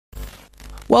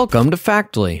Welcome to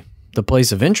Factly, the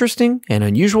place of interesting and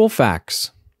unusual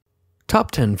facts.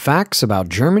 Top 10 facts about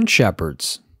German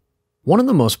Shepherds. One of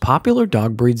the most popular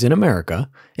dog breeds in America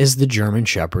is the German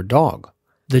Shepherd dog.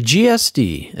 The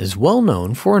GSD is well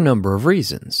known for a number of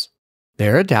reasons. They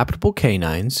are adaptable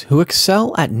canines who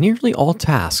excel at nearly all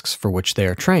tasks for which they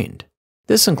are trained.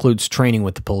 This includes training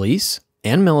with the police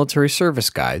and military service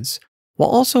guides, while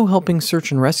also helping search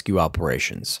and rescue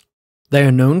operations. They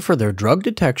are known for their drug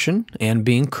detection and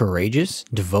being courageous,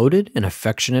 devoted, and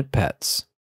affectionate pets.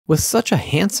 With such a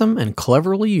handsome and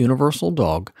cleverly universal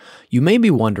dog, you may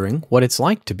be wondering what it's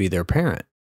like to be their parent.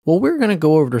 Well, we're going to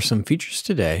go over some features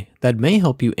today that may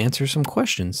help you answer some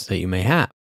questions that you may have.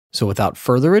 So without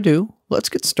further ado, let's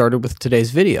get started with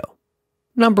today's video.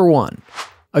 Number 1.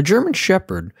 A German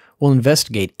Shepherd will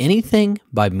investigate anything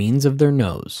by means of their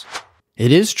nose.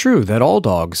 It is true that all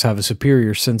dogs have a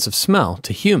superior sense of smell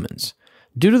to humans,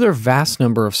 due to their vast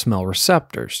number of smell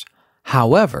receptors.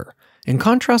 However, in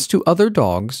contrast to other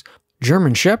dogs,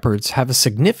 German Shepherds have a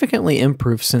significantly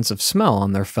improved sense of smell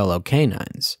on their fellow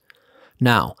canines.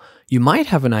 Now, you might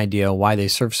have an idea why they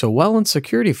serve so well in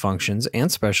security functions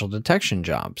and special detection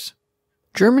jobs.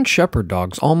 German Shepherd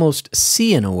dogs almost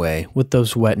see in a way with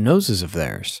those wet noses of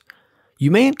theirs.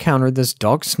 You may encounter this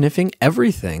dog sniffing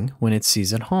everything when it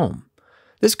sees at home.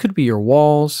 This could be your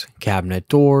walls, cabinet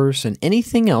doors, and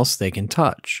anything else they can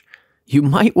touch. You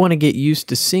might want to get used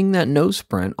to seeing that nose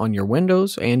print on your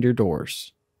windows and your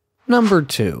doors. Number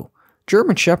 2.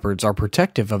 German Shepherds are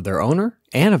protective of their owner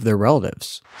and of their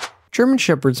relatives. German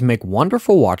Shepherds make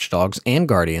wonderful watchdogs and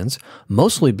guardians,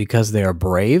 mostly because they are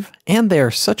brave and they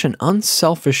are such an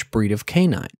unselfish breed of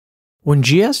canine. When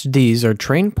GSDs are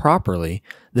trained properly,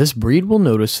 this breed will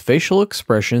notice facial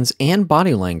expressions and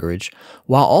body language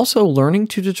while also learning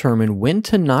to determine when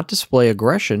to not display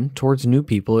aggression towards new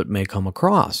people it may come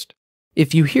across.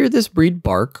 If you hear this breed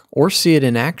bark or see it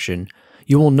in action,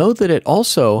 you will know that it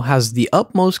also has the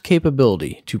utmost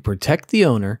capability to protect the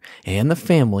owner and the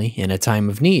family in a time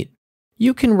of need.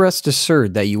 You can rest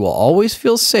assured that you will always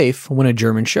feel safe when a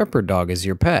German Shepherd dog is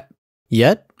your pet.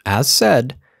 Yet, as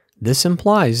said, this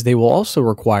implies they will also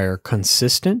require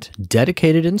consistent,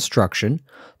 dedicated instruction,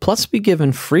 plus be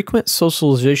given frequent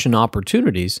socialization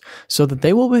opportunities so that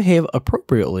they will behave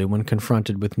appropriately when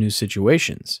confronted with new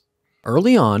situations.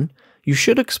 Early on, you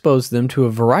should expose them to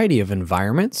a variety of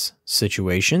environments,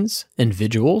 situations,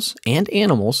 individuals, and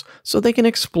animals so they can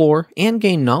explore and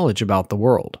gain knowledge about the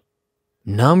world.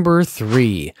 Number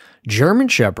 3. German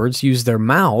Shepherds use their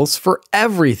mouths for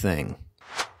everything.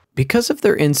 Because of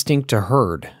their instinct to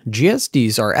herd,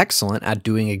 GSDs are excellent at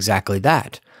doing exactly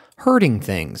that, herding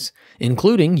things,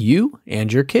 including you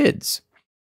and your kids.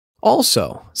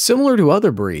 Also, similar to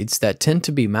other breeds that tend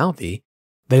to be mouthy,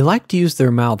 they like to use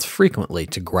their mouths frequently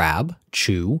to grab,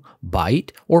 chew,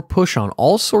 bite, or push on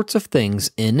all sorts of things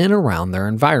in and around their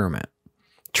environment.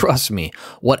 Trust me,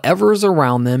 whatever is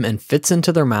around them and fits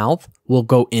into their mouth will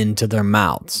go into their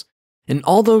mouths. And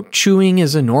although chewing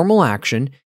is a normal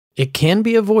action, it can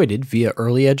be avoided via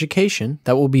early education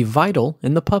that will be vital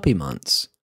in the puppy months.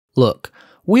 Look,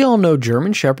 we all know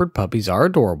German Shepherd puppies are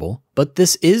adorable, but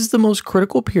this is the most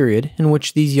critical period in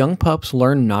which these young pups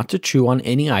learn not to chew on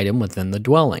any item within the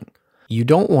dwelling. You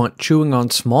don't want chewing on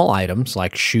small items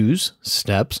like shoes,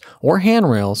 steps, or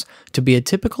handrails to be a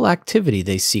typical activity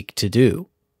they seek to do.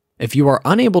 If you are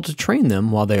unable to train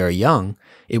them while they are young,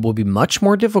 it will be much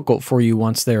more difficult for you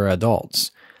once they are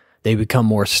adults. They become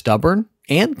more stubborn,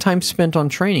 and time spent on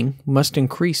training must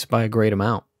increase by a great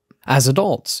amount. As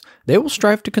adults, they will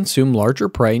strive to consume larger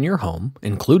prey in your home,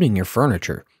 including your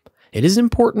furniture. It is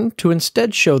important to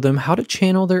instead show them how to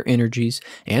channel their energies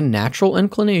and natural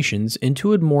inclinations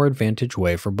into a more advantageous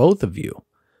way for both of you.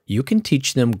 You can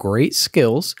teach them great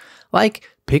skills like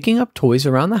picking up toys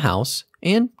around the house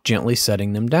and gently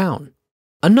setting them down.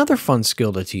 Another fun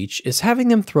skill to teach is having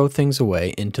them throw things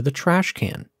away into the trash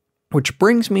can. Which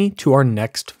brings me to our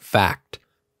next fact.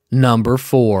 Number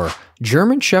 4.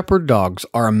 German Shepherd dogs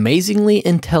are amazingly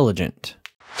intelligent.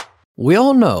 We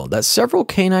all know that several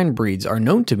canine breeds are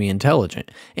known to be intelligent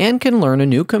and can learn a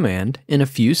new command in a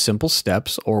few simple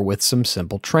steps or with some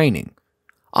simple training.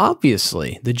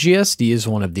 Obviously, the GSD is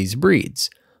one of these breeds,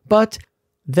 but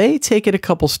they take it a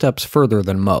couple steps further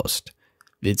than most.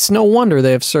 It's no wonder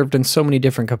they have served in so many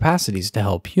different capacities to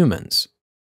help humans.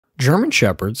 German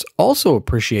Shepherds also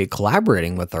appreciate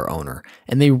collaborating with their owner,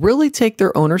 and they really take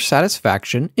their owner's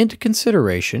satisfaction into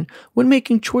consideration when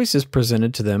making choices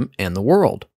presented to them and the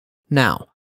world. Now,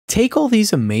 take all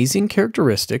these amazing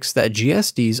characteristics that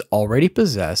GSDs already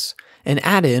possess and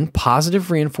add in positive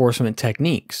reinforcement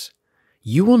techniques.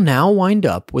 You will now wind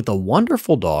up with a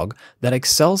wonderful dog that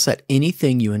excels at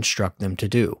anything you instruct them to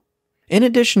do. In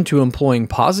addition to employing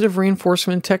positive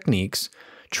reinforcement techniques,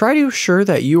 try to ensure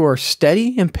that you are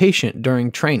steady and patient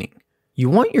during training. You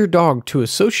want your dog to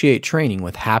associate training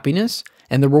with happiness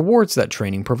and the rewards that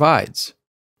training provides.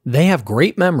 They have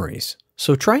great memories,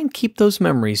 so try and keep those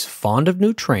memories fond of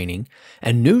new training,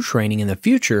 and new training in the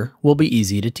future will be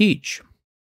easy to teach.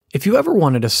 If you ever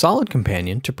wanted a solid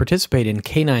companion to participate in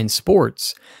canine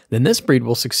sports, then this breed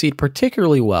will succeed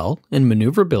particularly well in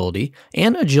maneuverability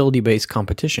and agility-based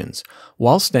competitions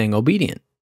while staying obedient.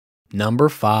 Number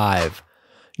 5.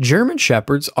 German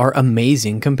Shepherds are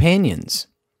amazing companions.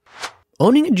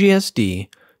 Owning a GSD,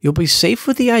 you'll be safe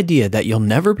with the idea that you'll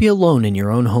never be alone in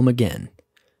your own home again.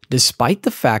 Despite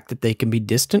the fact that they can be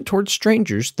distant towards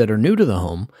strangers that are new to the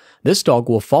home, this dog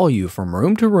will follow you from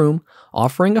room to room,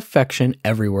 offering affection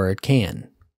everywhere it can.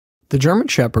 The German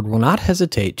Shepherd will not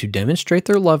hesitate to demonstrate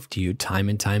their love to you time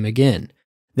and time again.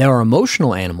 They are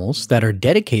emotional animals that are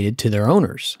dedicated to their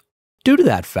owners. Due to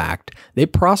that fact, they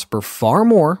prosper far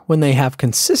more when they have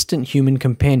consistent human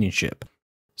companionship.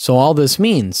 So all this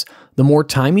means, the more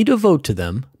time you devote to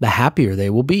them, the happier they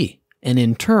will be. And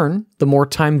in turn, the more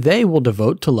time they will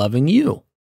devote to loving you.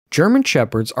 German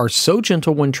Shepherds are so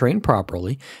gentle when trained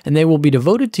properly, and they will be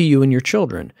devoted to you and your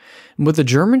children. And with a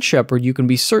German Shepherd, you can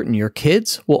be certain your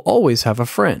kids will always have a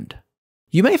friend.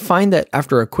 You may find that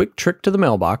after a quick trip to the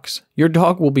mailbox, your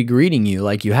dog will be greeting you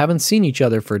like you haven't seen each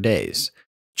other for days.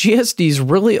 GSDs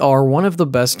really are one of the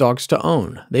best dogs to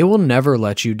own. They will never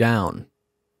let you down.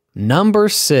 Number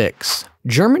 6.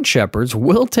 German Shepherds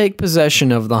will take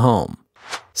possession of the home.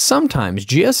 Sometimes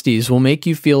GSDs will make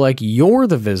you feel like you're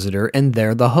the visitor and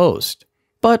they're the host.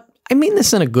 But I mean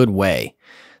this in a good way.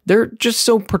 They're just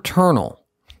so paternal.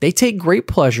 They take great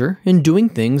pleasure in doing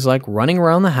things like running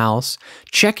around the house,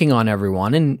 checking on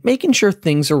everyone, and making sure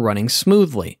things are running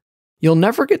smoothly. You'll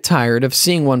never get tired of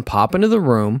seeing one pop into the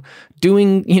room,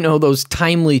 doing, those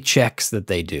timely checks that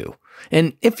they do.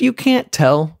 And if you can't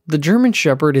tell, the German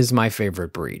Shepherd is my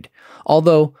favorite breed.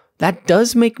 Although, that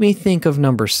does make me think of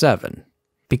number 7.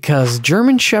 Because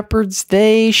German Shepherds,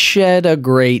 they shed a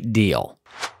great deal.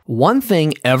 One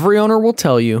thing every owner will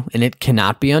tell you, and it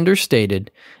cannot be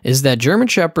understated, is that German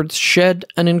Shepherds shed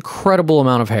an incredible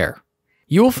amount of hair.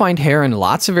 You will find hair in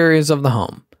lots of areas of the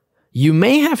home. You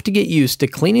may have to get used to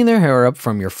cleaning their hair up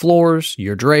from your floors,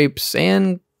 your drapes,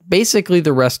 and basically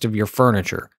the rest of your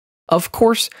furniture. Of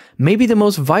course, maybe the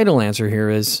most vital answer here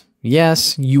is,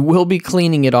 yes, you will be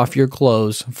cleaning it off your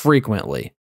clothes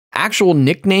frequently. Actual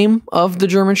nickname of the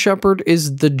German Shepherd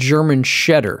is the German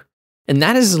Shedder, and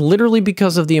that is literally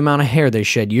because of the amount of hair they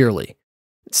shed yearly.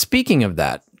 Speaking of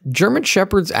that, German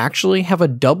Shepherds actually have a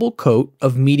double coat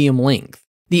of medium length.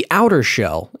 The outer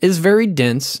shell is very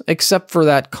dense except for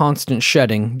that constant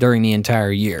shedding during the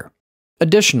entire year.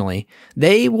 Additionally,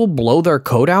 they will blow their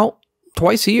coat out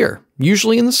twice a year,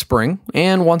 usually in the spring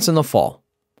and once in the fall.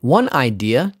 One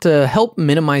idea to help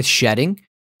minimize shedding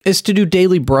is to do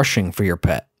daily brushing for your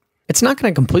pet. It's not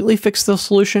going to completely fix the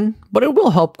solution, but it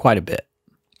will help quite a bit.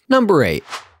 Number 8.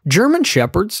 German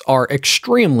Shepherds are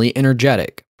extremely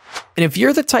energetic. And if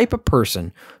you're the type of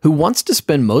person who wants to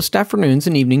spend most afternoons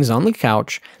and evenings on the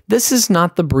couch, this is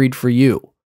not the breed for you.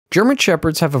 German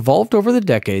Shepherds have evolved over the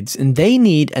decades, and they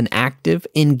need an active,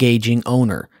 engaging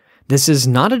owner. This is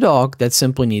not a dog that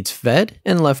simply needs fed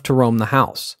and left to roam the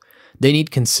house. They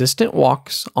need consistent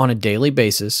walks on a daily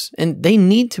basis, and they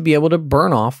need to be able to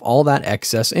burn off all that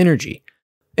excess energy.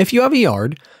 If you have a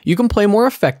yard, you can play more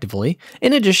effectively,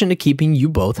 in addition to keeping you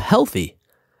both healthy.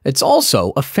 It's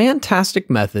also a fantastic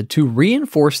method to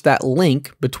reinforce that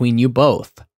link between you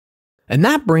both. And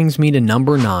that brings me to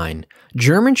number 9.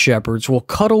 German Shepherds will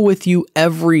cuddle with you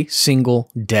every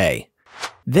single day.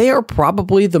 They are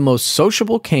probably the most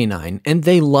sociable canine, and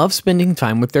they love spending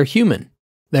time with their human.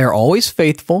 They are always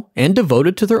faithful and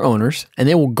devoted to their owners, and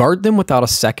they will guard them without a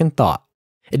second thought.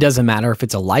 It doesn't matter if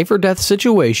it's a life or death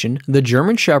situation, the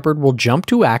German Shepherd will jump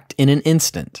to act in an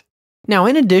instant. Now,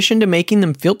 in addition to making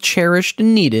them feel cherished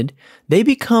and needed, they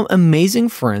become amazing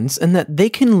friends in that they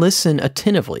can listen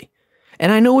attentively.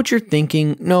 And I know what you're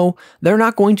thinking, no, they're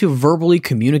not going to verbally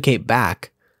communicate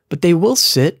back, but they will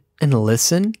sit and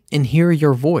listen and hear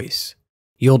your voice.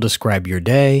 You'll describe your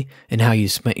day and how you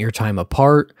spent your time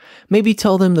apart, maybe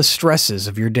tell them the stresses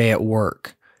of your day at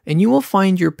work, and you will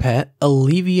find your pet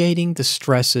alleviating the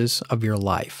stresses of your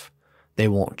life. They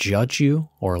won't judge you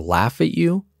or laugh at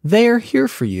you. They are here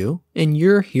for you, and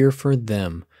you're here for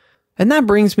them. And that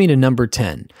brings me to number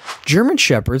 10. German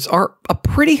Shepherds are a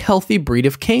pretty healthy breed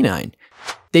of canine.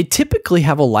 They typically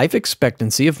have a life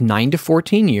expectancy of 9 to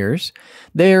 14 years.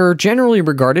 They're generally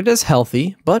regarded as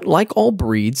healthy, but like all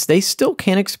breeds, they still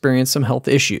can experience some health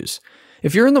issues.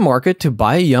 If you're in the market to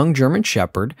buy a young German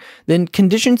Shepherd, then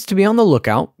conditions to be on the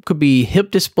lookout could be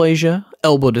hip dysplasia,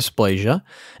 elbow dysplasia,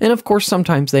 and of course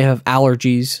sometimes they have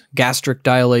allergies, gastric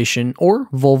dilation, or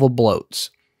vulva bloats.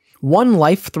 One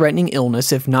life-threatening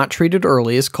illness, if not treated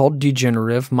early, is called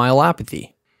degenerative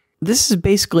myelopathy. This is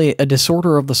basically a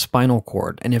disorder of the spinal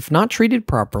cord, and if not treated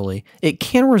properly, it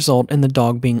can result in the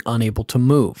dog being unable to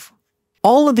move.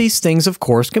 All of these things, of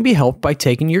course, can be helped by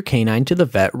taking your canine to the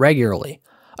vet regularly.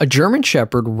 A German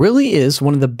Shepherd really is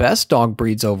one of the best dog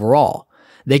breeds overall.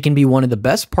 They can be one of the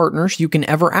best partners you can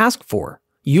ever ask for.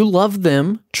 You love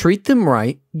them, treat them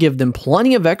right, give them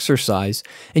plenty of exercise,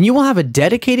 and you will have a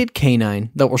dedicated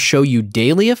canine that will show you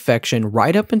daily affection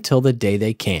right up until the day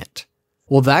they can't.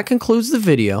 Well, that concludes the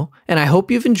video, and I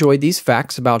hope you've enjoyed these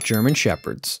facts about German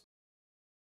Shepherds.